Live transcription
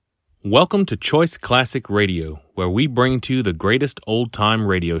Welcome to Choice Classic Radio, where we bring to you the greatest old-time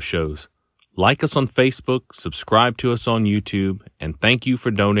radio shows. Like us on Facebook, subscribe to us on YouTube, and thank you for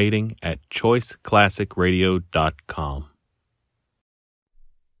donating at choiceclassicradio.com.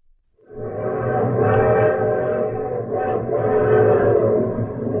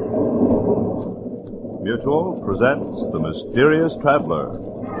 Mutual presents The Mysterious Traveler.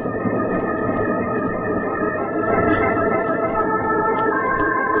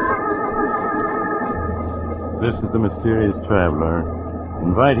 This is The Mysterious Traveler,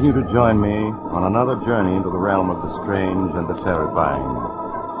 inviting you to join me on another journey into the realm of the strange and the terrifying.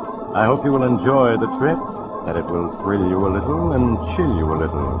 I hope you will enjoy the trip, that it will thrill you a little and chill you a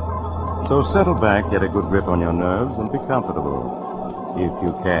little. So settle back, get a good grip on your nerves, and be comfortable, if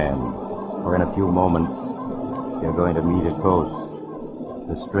you can. For in a few moments, you're going to meet a ghost,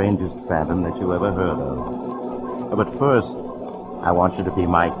 the strangest phantom that you ever heard of. But first, I want you to be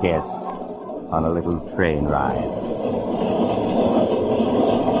my guest on a little train ride.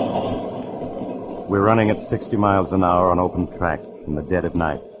 We're running at 60 miles an hour on open track in the dead of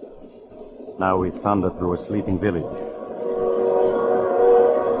night. Now we thunder through a sleeping village.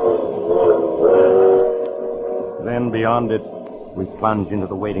 Then beyond it, we plunge into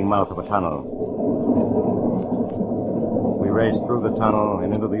the waiting mouth of a tunnel. We race through the tunnel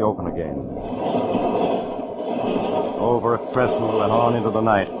and into the open again. Over a trestle and on into the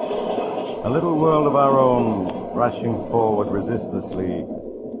night. A little world of our own, rushing forward resistlessly,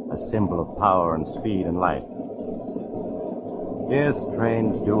 a symbol of power and speed and life. Yes,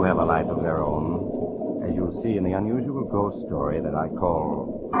 trains do have a life of their own, as you'll see in the unusual ghost story that I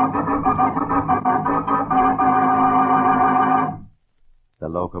call The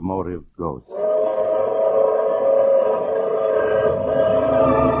Locomotive Ghost.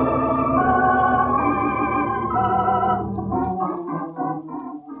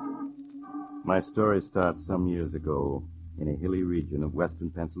 My story starts some years ago in a hilly region of western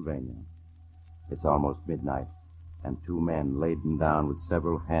Pennsylvania. It's almost midnight, and two men laden down with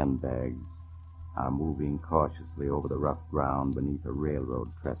several handbags are moving cautiously over the rough ground beneath a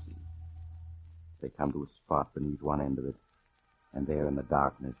railroad trestle. They come to a spot beneath one end of it, and there in the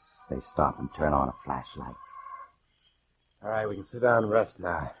darkness, they stop and turn on a flashlight. All right, we can sit down and rest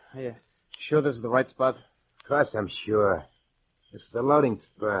now. Hey, sure this is the right spot? Of course, I'm sure. This is the loading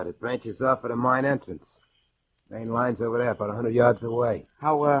spot. It branches off at the mine entrance. Main line's over there, about 100 yards away.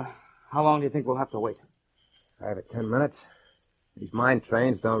 How long do you think we'll have to wait? 5 or 10 minutes. These mine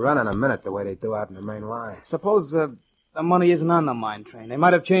trains don't run in a minute the way they do out in the main line. Suppose the money isn't on the mine train. They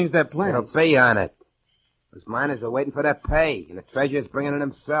might have changed their plans. It'll be on it. Those miners are waiting for their pay, and the treasurer's bringing it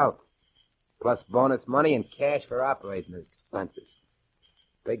himself. Plus bonus money and cash for operating expenses.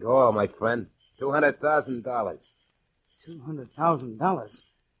 Big haul, my friend. $200,000. $200,000?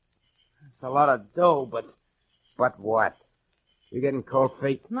 That's a lot of dough, but... But what? You getting cold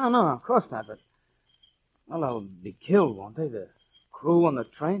feet? No, of course not, but... Well, they'll be killed, won't they? The crew on the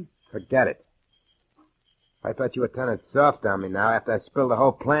train? Forget it. I thought you were turning soft on me now after I spilled the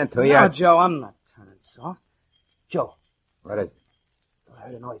whole plan to you. No, Joe, I'm not turning soft. Joe. What is it? I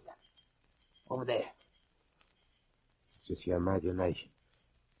heard a noise then. Over there. It's just your imagination.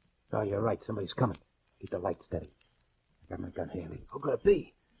 No, you're right. Somebody's coming. Keep the light steady. I got my gun handy. Who could it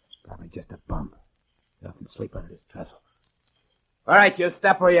be? It's probably just a bum. They often sleep under this trestle. All right, you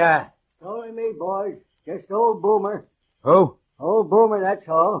step where you are. Only me, boys. Just old Boomer. Who? Old Boomer, that's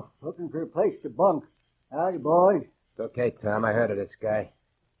all. Looking for a place to bunk. Howdy, boys. It's okay, Tom. I heard of this guy.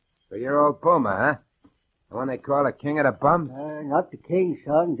 So you're old Boomer, huh? The one they call the king of the bums? Not the king,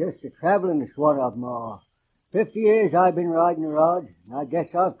 son. Just the travelingest one of them all. 50 years I've been riding the rods, and I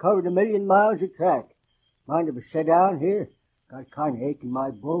guess I've covered 1,000,000 miles of track. Mind if I sit down here? Got kind of ache in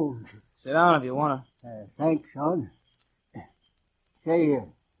my bones. Sit down if you want to. Thanks, son. Say,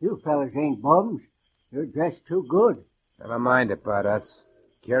 you fellas ain't bums. You're dressed too good. Never mind about us.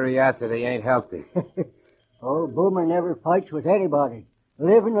 Curiosity ain't healthy. Old Boomer never fights with anybody.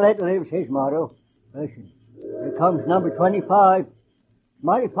 Live and let live's his motto. Listen, here comes number 25.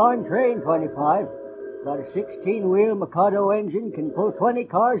 Mighty fine train, 25. Got a 16-wheel Mikado engine, can pull 20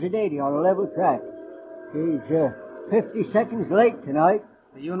 cars at 80 on a level track. She's 50 seconds late tonight.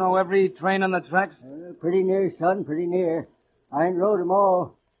 Do you know every train on the tracks? Pretty near, son, pretty near. I ain't rode 'em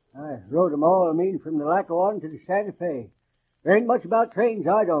all. I rode 'em all, from the Lackawanna to the Santa Fe. There ain't much about trains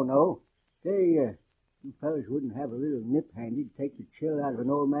I don't know. Say, you fellas wouldn't have a little nip handy to take the chill out of an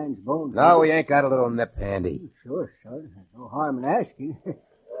old man's bones. No, we ain't got a little nip handy. Sure, son. No harm in asking.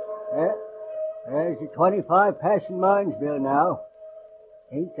 There's the 25 passing Minesville now.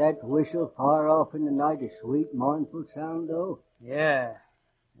 Ain't that whistle far off in the night a sweet, mournful sound, though? Yeah.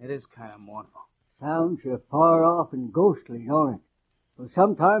 It is kind of mournful. Sounds far off and ghostly, don't it? Well,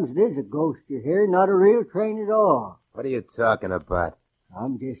 sometimes it is a ghost you hear, not a real train at all. What are you talking about?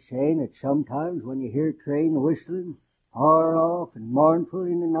 I'm just saying that sometimes when you hear a train whistling far off and mournful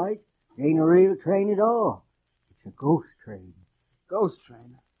in the night, it ain't a real train at all. It's a ghost train. Ghost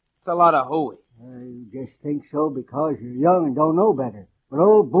train? It's a lot of hooey. You just think so because you're young and don't know better. But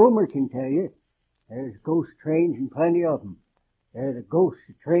old Boomer can tell you. There's ghost trains and plenty of them. They're the ghosts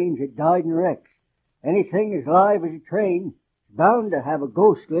of trains that died in wrecks. Anything as live as a train is bound to have a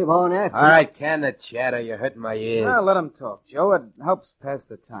ghost live on after. All right, can the chatter. You're hurting my ears. Well, let him talk, Joe. It helps pass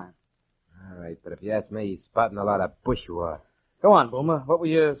the time. All right, but if you ask me, he's spotting a lot of bushwhack. Go on, Boomer. What were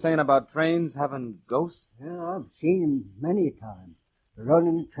you saying about trains having ghosts? Well, I've seen 'em many a time.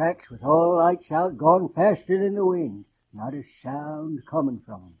 Running the tracks with all lights out, gone faster than the wind. Not a sound coming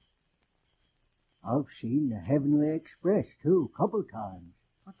from 'em. I've seen the Heavenly Express, too, a couple times.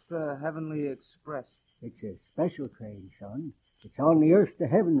 What's the Heavenly Express? It's a special train, son. It's on the Earth to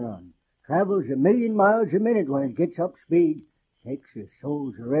Heaven run. Travels 1,000,000 miles a minute when it gets up speed. Takes the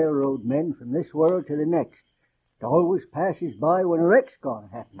souls of railroad men from this world to the next. It always passes by when a wreck's gonna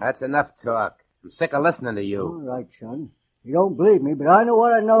happen. That's enough talk. I'm sick of listening to you. All right, son. You don't believe me, but I know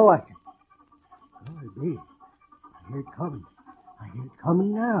what I know. Oh, it be. I hear it coming. I hear it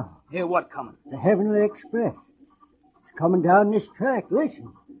coming now. Hear what coming? The Heavenly Express. It's coming down this track.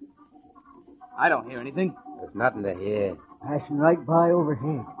 Listen. I don't hear anything. There's nothing to hear. Passing right by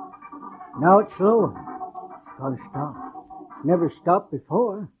overhead. Now it's slowing. It's gonna stop. It's never stopped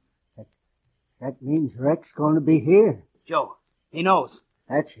before. That means the wreck's gonna be here. Joe, he knows.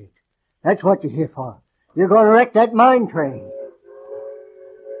 That's it. That's what you're here for. You're gonna wreck that mine train.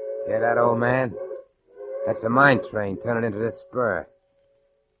 Hear that, old man? That's a mine train turning into this spur.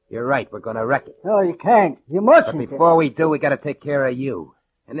 You're right, we're gonna wreck it. No, you can't. You But mustn't. before we do, we gotta take care of you.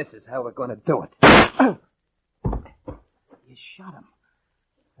 And this is how we're gonna do it. You shot him.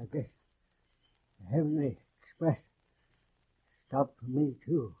 I guess the Heavenly Express stopped for me,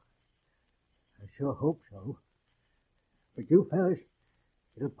 too. I sure hope so. But you fellas,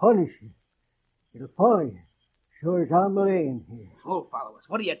 it'll punish you. It'll follow you, sure as I'm laying here. Who'll follow us?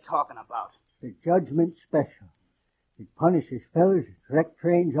 What are you talking about? The Judgment Special. It punishes fellas that wreck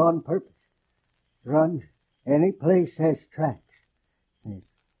trains on purpose. It runs any place has tracks. And it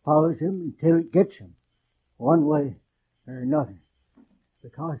follows them until it gets them, one way or another.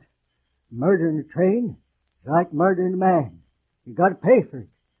 Because murdering a train is like murdering a man. You gotta pay for it.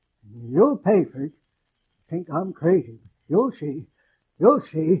 And you'll pay for it. You think I'm crazy, but you'll see. You'll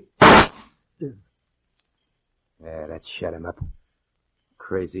see. Yeah, that shut him up.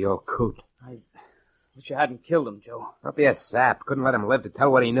 Crazy old coot. I wish you hadn't killed him, Joe. Don't be a sap. Couldn't let him live to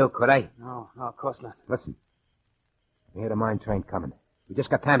tell what he knew, could I? No, of course not. Listen. I hear the mine train coming. We just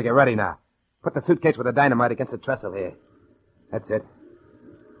got time to get ready now. Put the suitcase with the dynamite against the trestle here. That's it.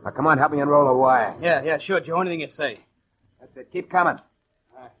 Now, come on, help me unroll a wire. Yeah, sure, Joe. Anything you say. That's it. Keep coming.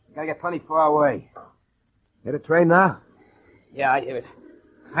 You gotta get plenty far away. Hear the train now? Yeah, I hear it.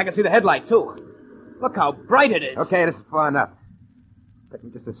 I can see the headlight, too. Look how bright it is. Okay, this is far enough. Took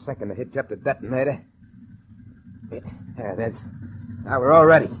me just a second to hitch up the detonator. There it is. Now we're all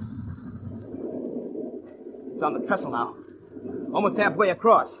ready. It's on the trestle now. Almost halfway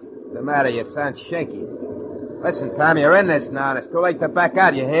across. What's the matter? You sound shaky. Listen, Tom, you're in this now, and it's too late to back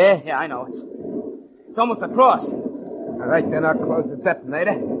out, you hear? Yeah, I know. It's almost across. All right, then I'll close the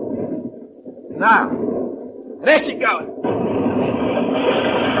detonator. Now, there she goes.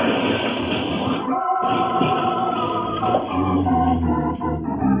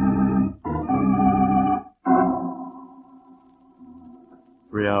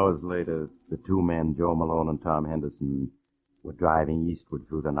 3 hours later, the two men, Joe Malone and Tom Henderson, were driving eastward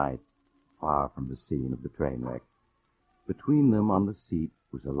through the night, far from the scene of the train wreck. Between them on the seat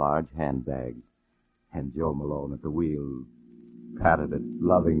was a large handbag, and Joe Malone at the wheel patted it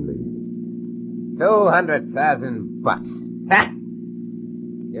lovingly. 200,000 bucks. Ha!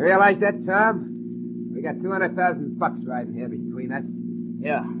 You realize that, Tom? We got 200,000 bucks riding here between us.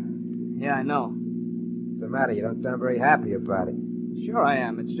 Yeah, I know. What's the matter? You don't sound very happy about it. Sure I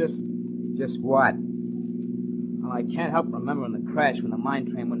am. It's just... Just what? Well, I can't help remembering the crash when the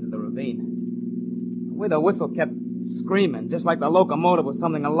mine train went into the ravine. The way the whistle kept screaming, just like the locomotive was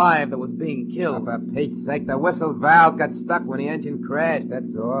something alive that was being killed. Oh, for Pete's sake, the whistle valve got stuck when the engine crashed,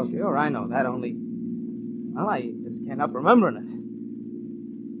 that's all. Sure, I know that, only... Well, I just can't help remembering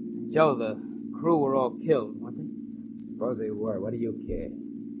it. Joe, the crew were all killed, weren't they? Suppose they were. What do you care?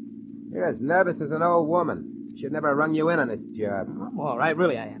 You're as nervous as an old woman. Should never have rung you in on this job. I'm all right,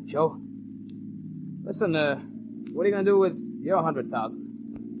 really I am, Joe. Listen, what are you going to do with your 100,000?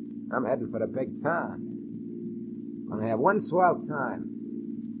 I'm heading for the big town. Gonna have one swell time.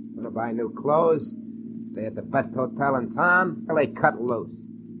 Gonna buy new clothes, stay at the best hotel in town, till they cut loose.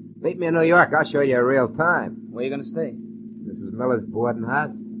 Meet me in New York, I'll show you a real time. Where you gonna stay? Mrs. Miller's boarding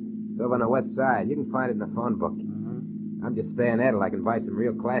house. It's over on the west side. You can find it in the phone book. Mm-hmm. I'm just staying there till I can buy some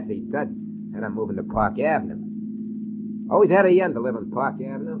real classy duds. And I'm moving to Park Avenue. Always had a yen to live on Park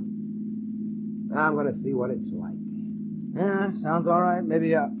Avenue. Now I'm gonna see what it's like. Yeah, sounds all right.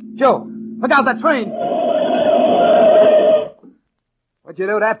 Maybe, Joe, look out, that train! What'd you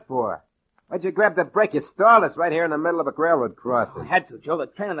do that for? Why'd you grab the brake? You stalled us right here in the middle of a railroad crossing. I had to, Joe. The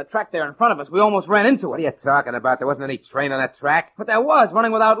train on the track there in front of us. We almost ran into it. What are you talking about? There wasn't any train on that track. But there was,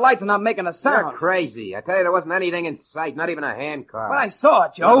 running without lights and not making a sound. You're crazy. I tell you, there wasn't anything in sight, not even a hand car. But I saw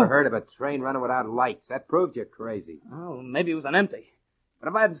it, Joe. Never heard of a train running without lights. That proves you're crazy. Oh, maybe it was an empty. But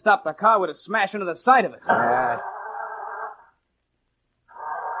if I hadn't stopped the car, we'd have smashed into the side of it. Yeah.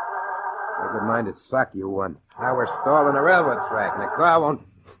 Make your mind to suck, you one. Now we're stalling the railroad track, and the car won't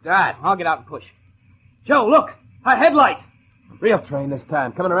start. I'll get out and push. Joe, look! A headlight! Real train this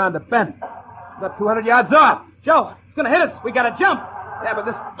time, coming around the bend. It's about 200 yards off. Joe, it's gonna hit us. We gotta jump. Yeah, but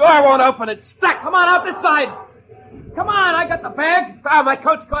this door won't open. It's stuck. Come on, out this side. Come on, I got the bag. Oh, my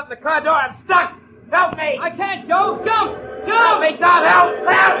coat's caught in the car door. I'm stuck. Help me. I can't, Joe. Jump! Jump! Help me, Tom. Help!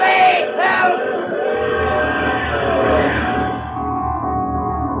 Help me! Help!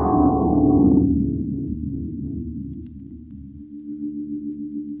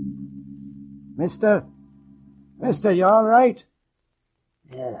 Mister, you all right?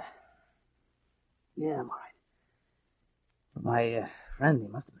 Yeah. Yeah, I'm all right. But my friend, he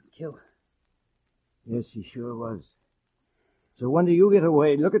must have been killed. Yes, he sure was. So when do you get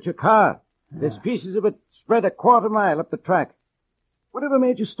away? Look at your car. There's pieces of it spread a quarter mile up the track. Whatever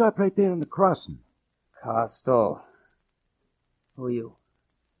made you stop right there in the crossing? Car stall. Who are you?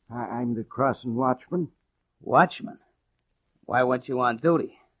 I'm the crossing watchman. Watchman? Why weren't you on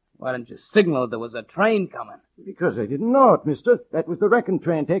duty? Why didn't you signal there was a train coming? Because I didn't know it, mister. That was the wrecking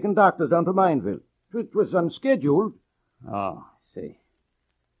train taking doctors down to Mineville. It was unscheduled. Oh, I see.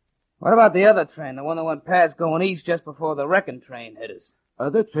 What about the other train, the one that went past going east just before the wrecking train hit us?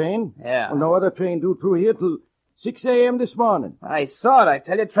 Other train? Yeah. Well, no other train due through here till 6 a.m. this morning. I saw it, I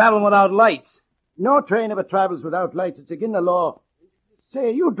tell you, traveling without lights. No train ever travels without lights. It's against the law. Say, are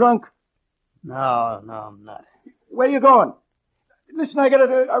you drunk? No, I'm not. Where you going? Listen, I got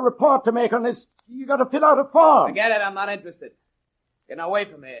a report to make on this. You got to fill out a form. Forget it, I'm not interested. Getting away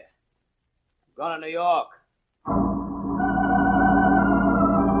from here. I'm going to New York.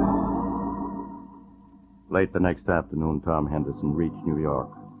 Late the next afternoon, Tom Henderson reached New York.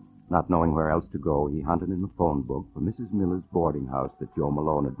 Not knowing where else to go, he hunted in the phone book for Mrs. Miller's boarding house that Joe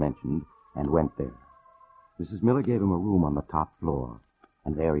Malone had mentioned and went there. Mrs. Miller gave him a room on the top floor,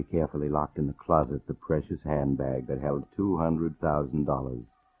 and there he carefully locked in the closet the precious handbag that held $200,000.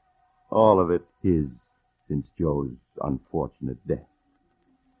 All of it his since Joe's unfortunate death.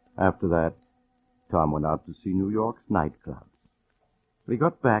 After that, Tom went out to see New York's nightclubs. But he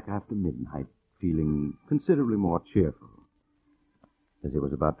got back after midnight, feeling considerably more cheerful. As he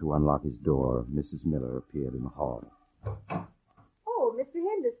was about to unlock his door, Mrs. Miller appeared in the hall. Oh, Mr.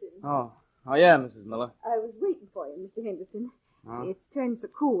 Henderson. Oh yeah, Mrs. Miller. I was waiting for you, Mr. Henderson. Huh? It's turned so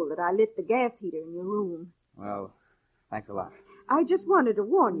cool that I lit the gas heater in your room. Well, thanks a lot. I just wanted to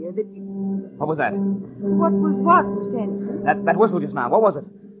warn you that you... What was that? What was what, Mr. Henderson? That whistle just now. What was it?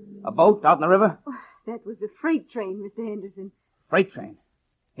 A boat out in the river? That was a freight train, Mr. Henderson. Freight train?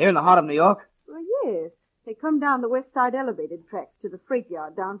 Here in the heart of New York? Well, yes. They come down the west side elevated tracks to the freight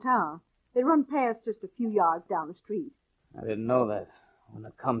yard downtown. They run past just a few yards down the street. I didn't know that. I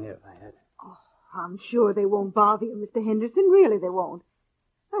wouldn't have come here if I had. Oh, I'm sure they won't bother you, Mr. Henderson. Really, they won't.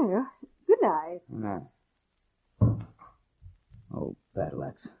 Well, good night. No. Oh, battle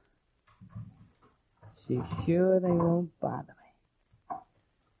axe. She's sure they won't bother me.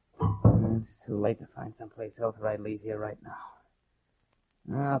 It's too late to find someplace else or I'd leave here right now.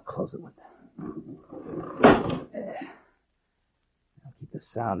 I'll close the window. I'll keep the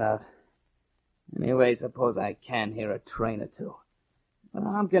sound out. Anyway, suppose I can hear a train or two. But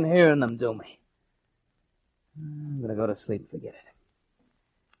how can hearing them do me? I'm gonna go to sleep and forget it.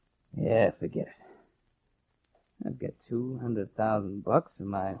 Yeah, forget it. I've got $200,000 and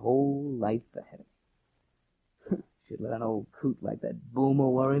my whole life ahead of me. Should let an old coot like that Boomer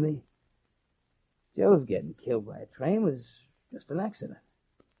worry me. Joe's getting killed by a train was just an accident.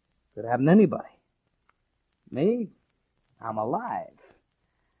 Could happen to anybody. Me, I'm alive.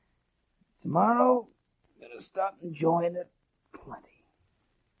 Tomorrow, I'm gonna start enjoying it plenty.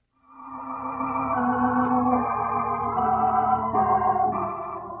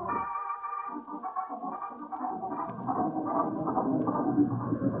 All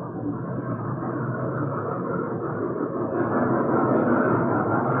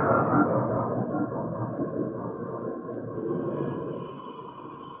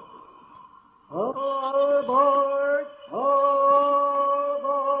aboard! All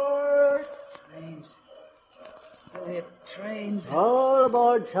aboard! Trains. All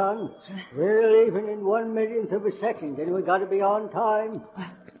aboard, son. We're leaving in 1/1,000,000th of a second, and we got to be on time.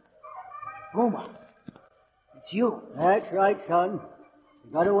 Boomer, it's you. That's right, son.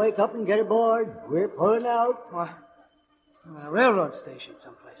 You got to wake up and get aboard. We're pulling out. Well, I'm at a railroad station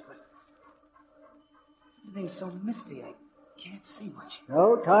someplace, but everything's so misty I can't see much.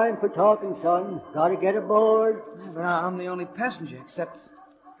 No time for talking, son. Got to get aboard. Yeah, but I'm the only passenger, except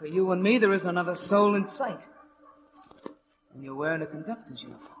for you and me. There isn't another soul in sight. And you're wearing a conductor's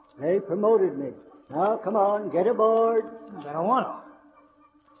uniform. They promoted me. Now, come on, get aboard. I don't want to.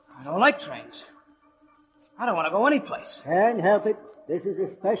 I don't like trains. I don't want to go anyplace. Can't help it. This is a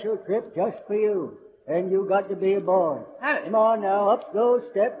special trip just for you. And you got to be aboard. Come on now, up those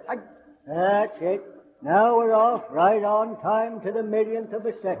steps. That's it. Now we're off, right on time to the 1,000,000th of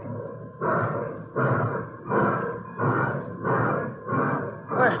a second.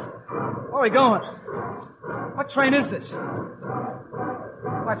 Where are we going? What train is this?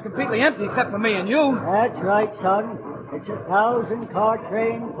 Well, it's completely empty except for me and you. That's right, son. It's a 1,000-car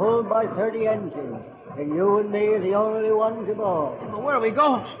train pulled by 30 engines. And you and me are the only ones aboard. Well, where are we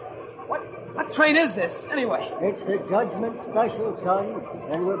going? What train is this, anyway? It's the Judgment Special, son.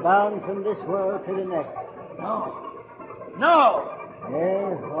 And we're bound from this world to the next. No!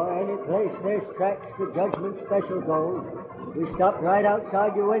 Yeah, or any place there's tracks, the Judgment Special goes. We stopped right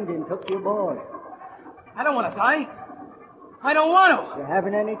outside your window and took you aboard. I don't want to die. I don't want to. You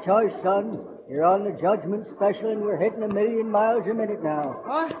haven't any choice, son. You're on the Judgment Special and we're hitting 1,000,000 miles a minute now.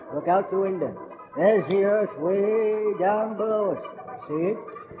 What? Look out the window. There's the earth way down below us. See it?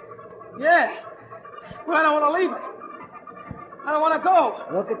 Yeah. But I don't want to leave it. I don't want to go.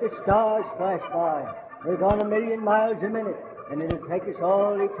 Look at the stars flash by. We're going 1,000,000 miles a minute, and it'll take us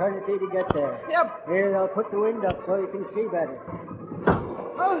all eternity to get there. Yep. Here, I'll put the wind up so you can see better.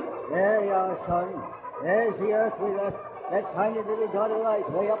 There you are, son. There's the earth we left. That tiny little dot of light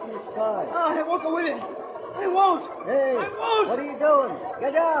way up in the sky. I won't go with it. I won't. Hey, I won't. what are you doing?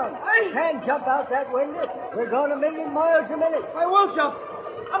 Get down. You can't jump out that window. We're going 1,000,000 miles a minute. I won't jump.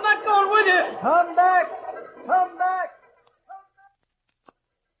 I'm not going with you. Come back. Come back.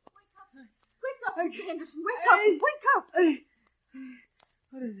 Wake up, Mr. Henderson. Wake up. Wake up.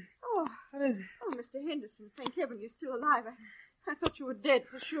 What is it? Oh. What is it? Oh, Mr. Henderson, thank heaven you're still alive. I thought you were dead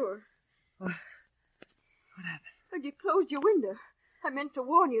for sure. What happened? Well, you closed your window. I meant to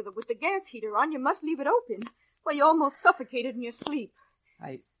warn you that with the gas heater on, you must leave it open. Well, you almost suffocated in your sleep.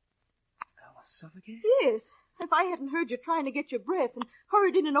 I was suffocated? Yes. If I hadn't heard you trying to get your breath and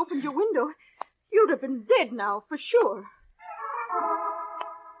hurried in and opened your window, you'd have been dead now, for sure.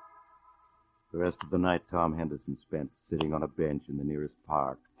 The rest of the night Tom Henderson spent sitting on a bench in the nearest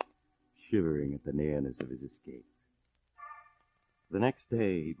park, shivering at the nearness of his escape. The next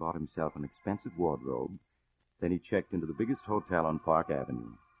day, he bought himself an expensive wardrobe. Then he checked into the biggest hotel on Park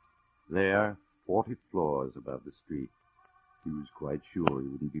Avenue. There, 40 floors above the street, he was quite sure he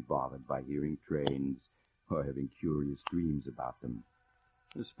wouldn't be bothered by hearing trains or having curious dreams about them,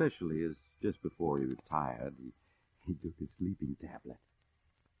 especially as just before he retired, he took a sleeping tablet.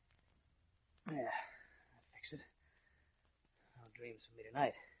 Yeah, I'll fix it. No dreams for me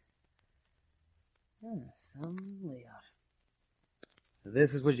tonight. Some layout. So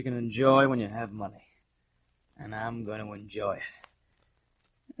this is what you can enjoy when you have money. And I'm going to enjoy it.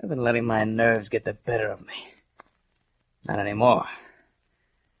 I've been letting my nerves get the better of me. Not anymore.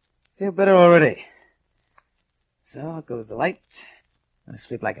 Feel better already. So out goes the light. I'm going to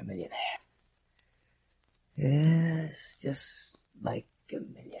sleep like a millionaire. Yes, just like a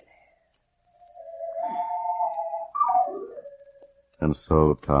millionaire. And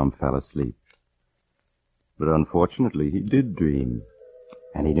so Tom fell asleep. But unfortunately, he did dream.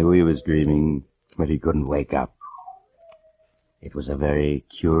 And he knew he was dreaming, but he couldn't wake up. It was a very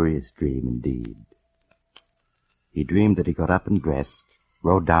curious dream indeed. He dreamed that he got up and dressed,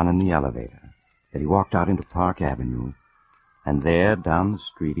 rode down in the elevator, that he walked out into Park Avenue, and there, down the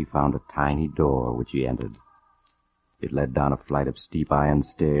street, he found a tiny door which he entered. It led down a flight of steep iron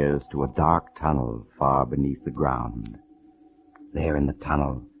stairs to a dark tunnel far beneath the ground. There in the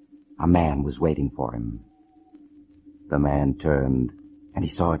tunnel, a man was waiting for him. The man turned, and he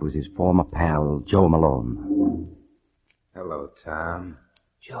saw it was his former pal, Joe Malone. Hello, Tom.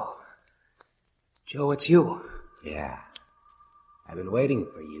 Joe. Joe, it's you. Yeah. I've been waiting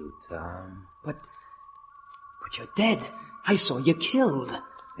for you, Tom. But But you're dead. I saw you killed.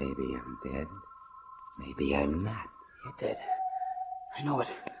 Maybe I'm dead. Maybe I'm not. You're dead. I know it.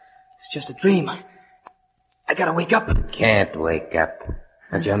 It's just a dream. I gotta wake up. Can't wake up.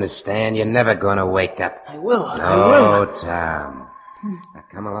 Don't you understand? You're never gonna wake up. I will. No, I will. Tom. Now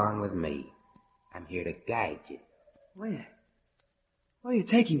come along with me. I'm here to guide you. Where? Where are you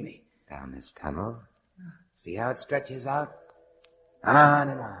taking me? Down this tunnel. See how it stretches out? On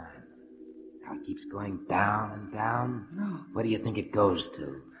and on. How it keeps going down and down? No. What do you think it goes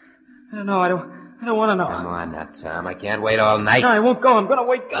to? I don't know. I don't want to know. Come on now, Tom. I can't wait all night. No, I won't go. I'm gonna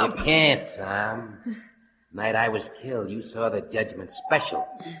wake You up. can't, Tom. Night I was killed, you saw the judgment special.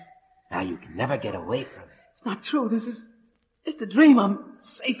 Now you can never get away from it. It's not true. It's the dream. I'm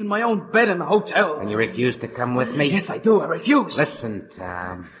safe in my own bed in the hotel. And you refuse to come with me? Yes, I do. I refuse. Listen,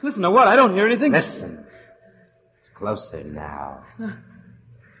 Tom. Listen to what? I don't hear anything. Listen. It's closer now.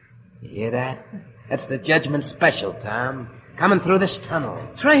 You hear that? That's the judgment special, Tom. Coming through this tunnel.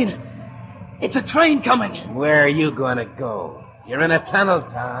 Train. It's a train coming. Where are you gonna go? You're in a tunnel,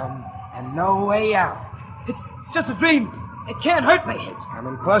 Tom, and no way out. It's just a dream. It can't hurt me. It's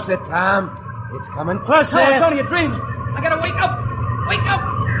coming closer, Tom. It's coming closer. No, it's only a dream. I gotta wake up. Wake up.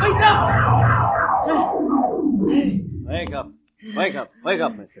 Wake up. Wake up. Wake up. Wake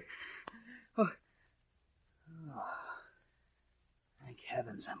up, mister. Thank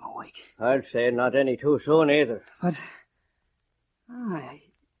heavens I'm awake. I'd say not any too soon either. But...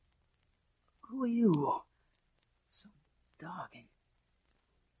 Who are you? So dark and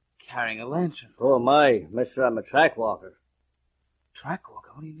carrying a lantern. Who am I, mister? I'm a track walker. Track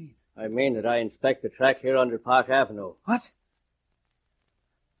walker? What do you mean? I mean that I inspect the track here under Park Avenue. What?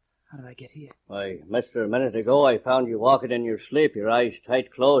 How did I get here? Why, mister, a minute ago I found you walking in your sleep, your eyes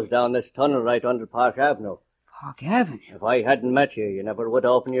tight closed down this tunnel right under Park Avenue. Park Avenue? If I hadn't met you, you never would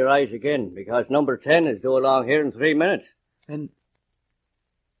open your eyes again, because number 10 is due along here in 3 minutes. Then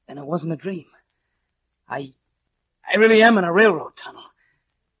it wasn't a dream. I really am in a railroad tunnel.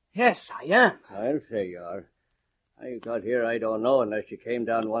 Yes, I am. I'll say you are. How you got here, I don't know, unless you came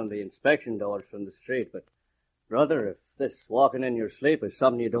down one of the inspection doors from the street. But, brother, if this walking in your sleep is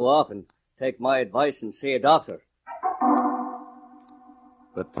something you do often, take my advice and see a doctor.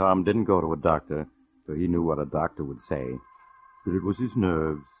 But Tom didn't go to a doctor, for he knew what a doctor would say. That it was his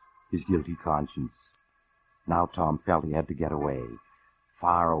nerves, his guilty conscience. Now Tom felt he had to get away,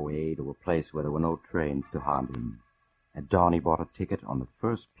 far away to a place where there were no trains to haunt him. At dawn, he bought a ticket on the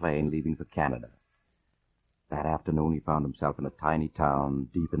first plane leaving for Canada. That afternoon, he found himself in a tiny town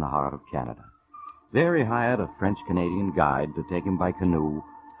deep in the heart of Canada. There he hired a French-Canadian guide to take him by canoe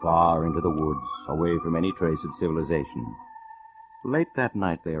far into the woods, away from any trace of civilization. Late that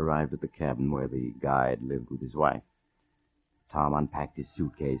night, they arrived at the cabin where the guide lived with his wife. Tom unpacked his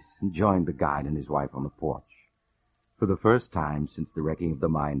suitcase and joined the guide and his wife on the porch. For the first time since the wrecking of the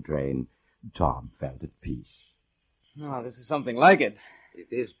mine train, Tom felt at peace. Oh, this is something like it. It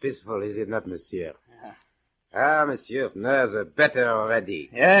is peaceful, is it not, monsieur? Yeah. Ah, monsieur's nerves are better already.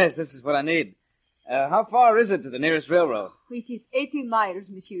 Yes, this is what I need. How far is it to the nearest railroad? It is 80 miles,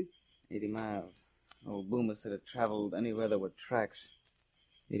 monsieur. 80 miles. Old Boomer said it traveled anywhere there were tracks.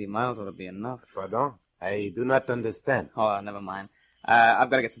 80 miles ought to be enough. Pardon? I do not understand. Oh, never mind. I've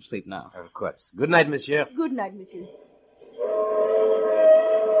got to get some sleep now. Of course. Good night, monsieur. Good night, monsieur.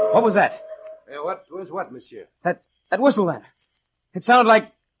 What was that? What was what, monsieur? That whistle then. It sounded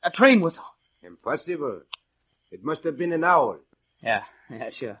like a train whistle. Impossible. It must have been an owl. Yeah,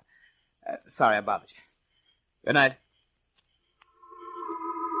 sure. Sorry I bothered you. Good night.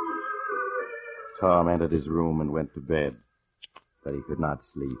 Tom entered his room and went to bed, but he could not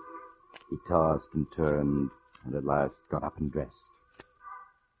sleep. He tossed and turned, and at last got up and dressed.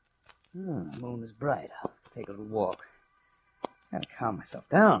 Oh, the moon is bright. I'll take a little walk. Gotta calm myself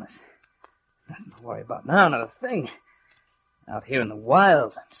down. There's nothing to worry about now, not a thing. Out here in the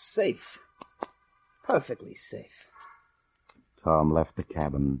wilds, I'm safe. Perfectly safe. Tom left the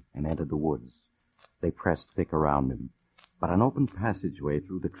cabin and entered the woods. They pressed thick around him, but an open passageway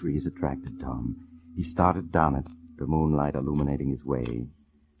through the trees attracted Tom. He started down it, the moonlight illuminating his way.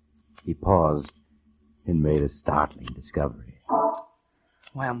 He paused and made a startling discovery.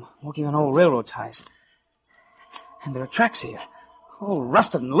 Why, I'm walking on old railroad ties. And there are tracks here, all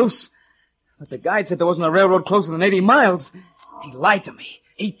rusted and loose. But the guide said there wasn't a railroad closer than 80 miles. He lied to me.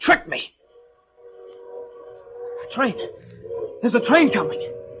 He tricked me. A train. There's a train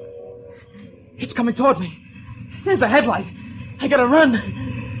coming. It's coming toward me. There's a headlight. I gotta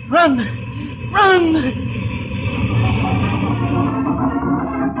run. Run! Run!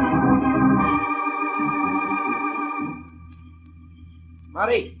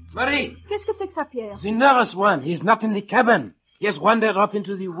 Marie! Marie! Qu'est-ce que c'est que ça, Pierre? The nervous one. He's not in the cabin. He has wandered off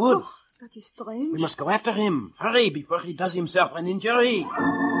into the woods. Oh, that is strange. We must go after him. Hurry before he does himself an injury.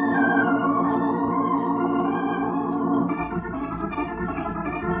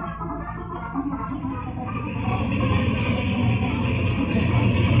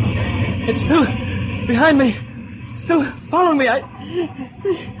 It's still behind me. Still following me. I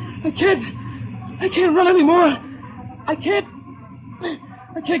can't run anymore. I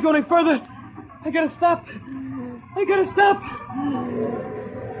can't go any further. I gotta stop.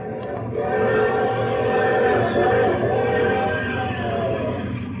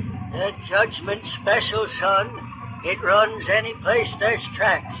 The judgment special, son. It runs any place there's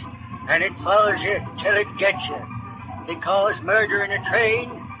tracks, and it follows you till it gets you. Because murdering a train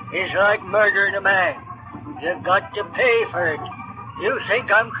is like murdering a man. You've got to pay for it. You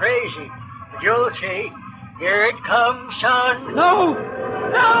think I'm crazy, but you'll see. Here it comes, son. No!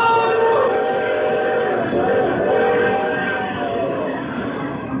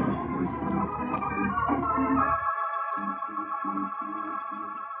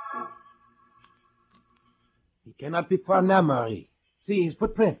 He cannot be far now, Marie. See his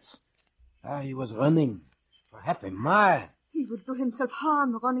footprints. He was running for half a mile. He would do himself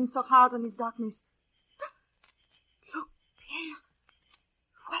harm running so hard in his darkness. Look, Pierre.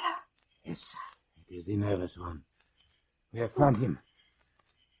 Voila. Yes, it is the nervous one. We have found him.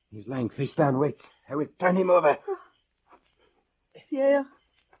 He's lying face down. Wait, I will turn him over. Pierre,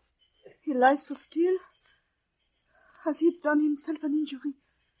 he lies so still. Has he done himself an injury?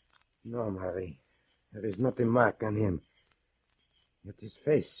 No, Marie. There is not a mark on him. Yet his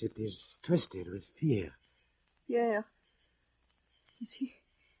face, it is twisted with fear. Pierre, is he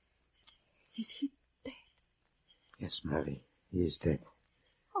dead? Yes, Marie, he is dead.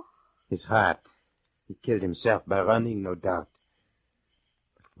 Oh. His heart. He killed himself by running, no doubt.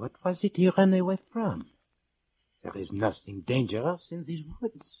 But what was it he ran away from? There is nothing dangerous in these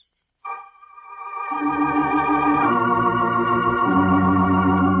woods.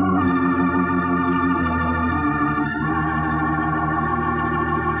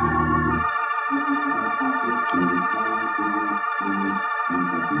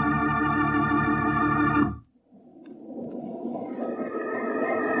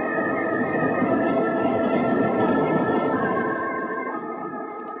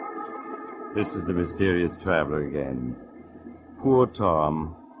 This is the mysterious traveler again. Poor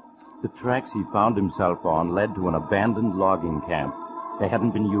Tom. The tracks he found himself on led to an abandoned logging camp. They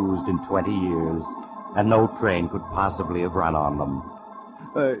hadn't been used in 20 years, and no train could possibly have run on them.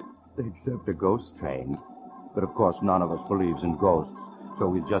 Except a ghost train. But of course none of us believes in ghosts, so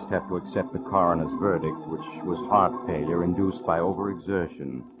we just have to accept the coroner's verdict, which was heart failure induced by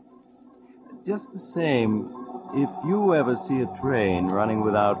overexertion. Just the same, if you ever see a train running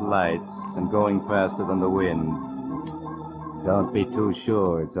without lights and going faster than the wind, don't be too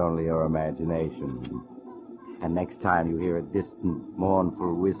sure it's only your imagination. And next time you hear a distant,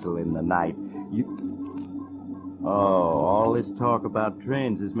 mournful whistle in the night, Oh, all this talk about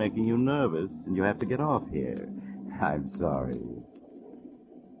trains is making you nervous, and you have to get off here. I'm sorry.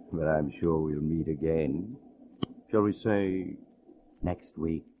 But I'm sure we'll meet again. Shall we say next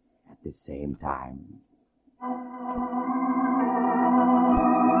week at the same time?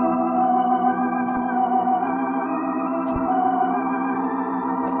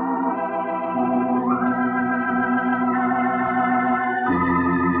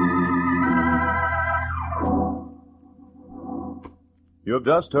 You have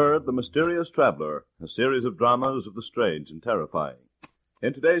just heard The Mysterious Traveler, a series of dramas of the strange and terrifying.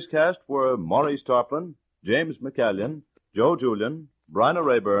 In today's cast were Maurice Tarplin, James McCallion, Joe Julian, Bryna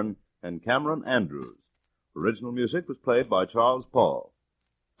Rayburn, and Cameron Andrews. Original music was played by Charles Paul.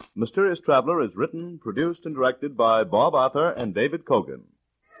 The Mysterious Traveler is written, produced, and directed by Bob Arthur and David Cogan.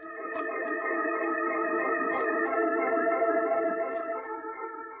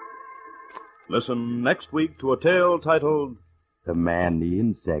 Listen next week to a tale titled The Man the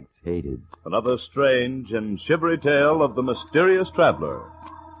Insects Hated. Another strange and shivery tale of the mysterious traveler.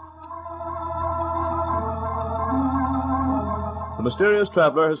 The Mysterious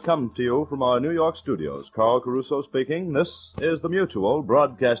Traveler has come to you from our New York studios. Carl Caruso speaking. This is the Mutual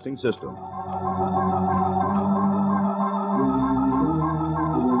Broadcasting System.